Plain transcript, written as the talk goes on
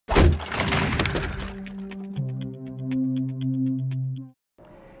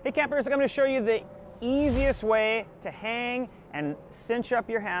Hey campers, I'm going to show you the easiest way to hang and cinch up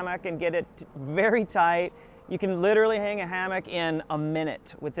your hammock and get it very tight. You can literally hang a hammock in a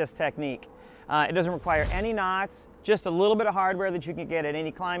minute with this technique. It doesn't require any knots, just a little bit of hardware that you can get at any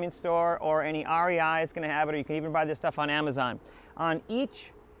climbing store or any REI is going to have it, or you can even buy this stuff on Amazon. On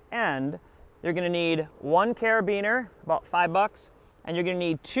each end, you're going to need one carabiner, about $5, and you're going to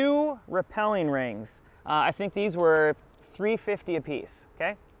need 2 rappelling rings. I think these were $3.50 a piece,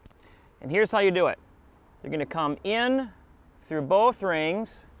 okay? And here's how you do it. You're going to come in through both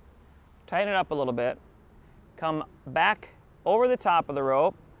rings, tighten it up a little bit, come back over the top of the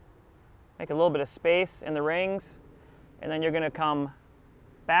rope, make a little bit of space in the rings, and then you're going to come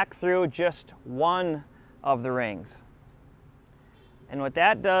back through just one of the rings. And what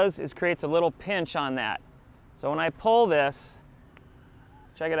that does is creates a little pinch on that. So when I pull this,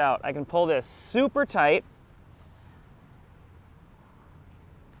 check it out, I can pull this super tight.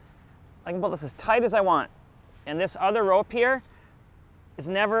 I can pull this as tight as I want. And this other rope here is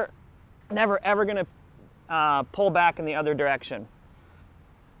never ever going to pull back in the other direction.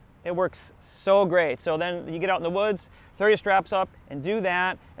 It works so great. So then you get out in the woods, throw your straps up and do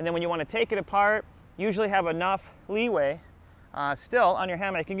that. And then when you want to take it apart, usually have enough leeway still on your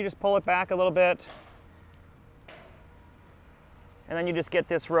hammock. You can just pull it back a little bit. And then you just get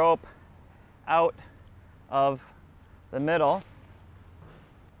this rope out of the middle.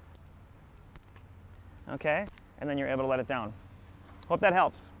 Okay, and then you're able to let it down. Hope that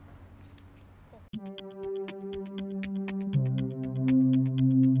helps.